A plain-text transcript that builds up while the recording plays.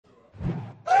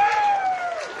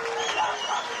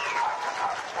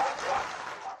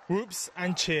Whoops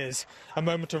and cheers. A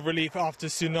moment of relief after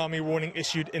tsunami warning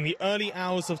issued in the early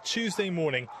hours of Tuesday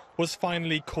morning was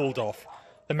finally called off.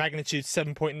 The magnitude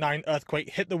 7.9 earthquake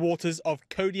hit the waters of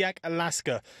Kodiak,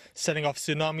 Alaska, setting off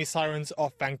tsunami sirens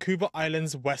off Vancouver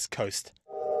Island's west coast.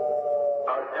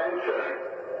 Attention!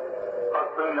 A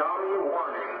tsunami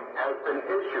warning has been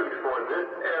issued for this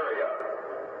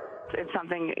area. It's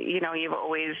something, you've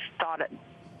always thought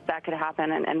that could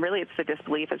happen, and really it's the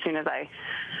disbelief. As soon as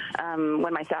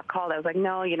when my staff called, I was like,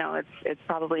 no, it's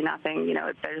probably nothing.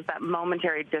 There's that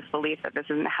momentary disbelief that this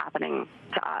isn't happening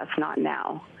to us, not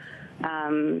now.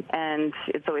 And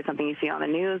it's always something you see on the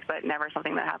news, but never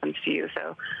something that happens to you.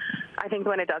 So I think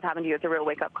when it does happen to you, it's a real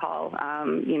wake-up call,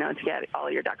 to get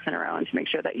all your ducks in a row and to make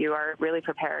sure that you are really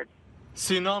prepared.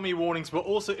 Tsunami warnings were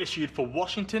also issued for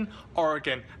Washington,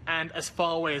 Oregon, and as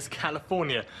far away as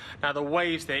California. Now, the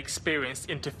waves they experienced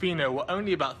in Tofino were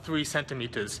only about 3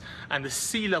 centimeters, and the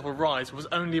sea level rise was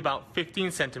only about 15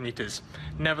 centimeters.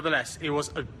 Nevertheless, it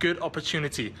was a good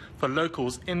opportunity for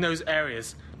locals in those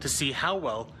areas to see how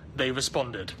well they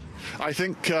responded. I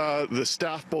think the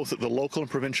staff, both at the local and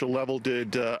provincial level,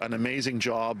 did an amazing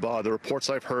job. The reports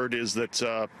I've heard is that,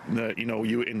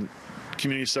 you in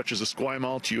communities such as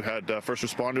Esquimalt, you had first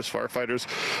responders, firefighters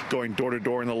going door to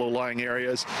door in the low-lying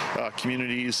areas.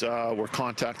 Communities were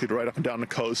contacted right up and down the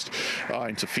coast.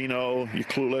 In Tofino,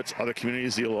 Ucluelet, other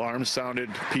communities, the alarms sounded.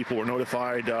 People were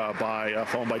notified by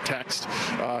phone, by text,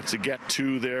 to get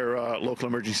to their local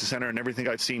emergency center, and everything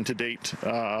I've seen to date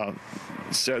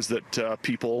says that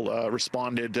people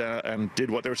responded and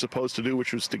did what they were supposed to do,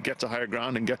 which was to get to higher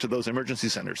ground and get to those emergency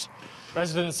centers.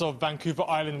 Residents of Vancouver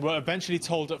Island were eventually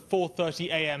told at 4:30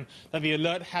 a.m. that the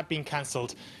alert had been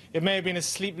cancelled. It may have been a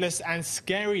sleepless and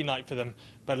scary night for them,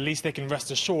 but at least they can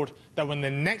rest assured that when the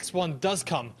next one does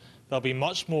come, they'll be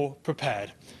much more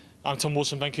prepared. I'm Tom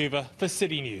Walsh in Vancouver for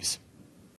City News.